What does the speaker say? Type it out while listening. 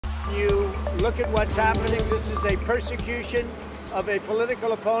you look at what's happening, this is a persecution of a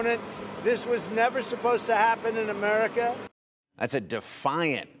political opponent. This was never supposed to happen in America. That's a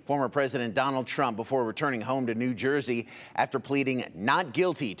defiant former President Donald Trump before returning home to New Jersey after pleading not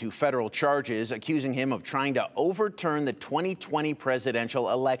guilty to federal charges accusing him of trying to overturn the 2020 presidential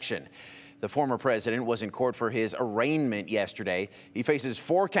election. The former president was in court for his arraignment yesterday. He faces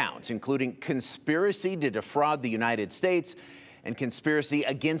 4 counts, including conspiracy to defraud the United States and conspiracy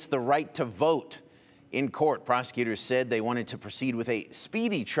against the right to vote. In court, prosecutors said they wanted to proceed with a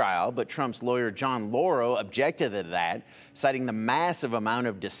speedy trial, but Trump's lawyer John Lauro objected to that, citing the massive amount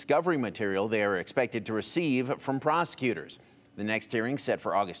of discovery material they are expected to receive from prosecutors. The next hearing set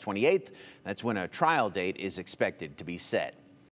for August 28th. That's when a trial date is expected to be set.